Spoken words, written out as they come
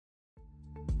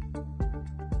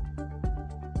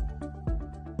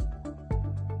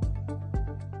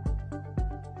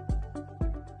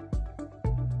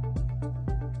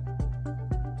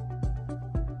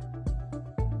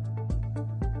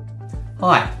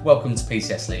Hi, welcome to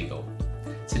PCS Legal.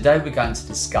 Today we're going to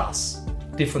discuss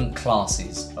different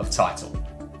classes of title.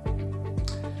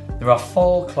 There are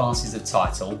 4 classes of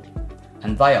title,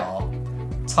 and they are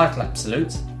title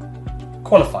absolute,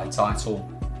 qualified title,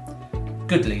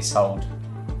 good leasehold,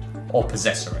 or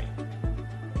possessory.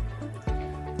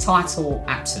 Title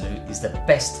absolute is the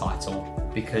best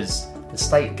title because the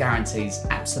state guarantees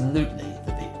absolutely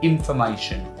that the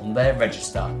information on their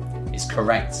register is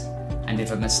correct, and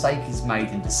if a mistake is made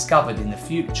and discovered in the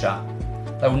future,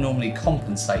 they will normally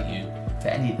compensate you for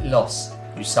any loss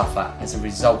you suffer as a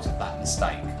result of that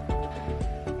mistake.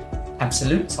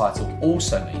 Absolute title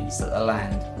also means that the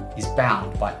land is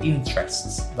bound by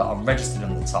interests that are registered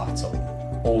on the title,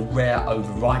 or rare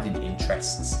overriding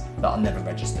interests that are never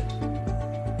registered.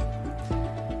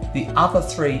 The other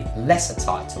 3 lesser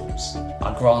titles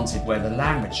are granted where the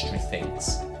land registry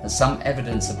thinks that some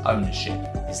evidence of ownership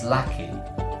is lacking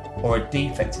or a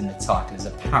defect in the title is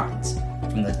apparent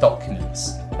from the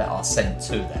documents that are sent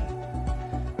to them,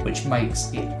 which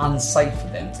makes it unsafe for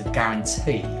them to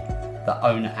guarantee the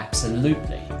owner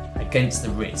absolutely against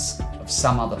the risk of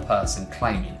some other person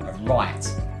claiming a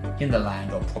right in the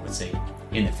land or property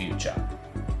in the future.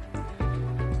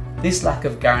 This lack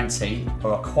of guarantee,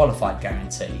 or a qualified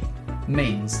guarantee,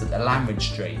 means that the land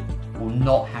registry will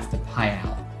not have to pay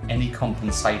out any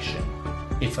compensation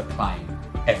if a claim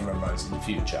ever arose in the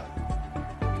future.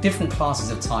 Different classes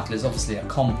of title is obviously a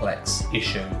complex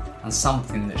issue and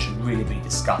something that should really be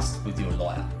discussed with your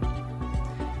lawyer.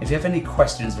 If you have any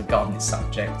questions regarding this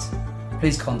subject,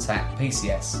 please contact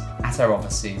PCS at our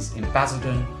offices in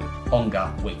Basildon,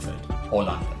 Ongar, Wickford or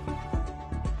London.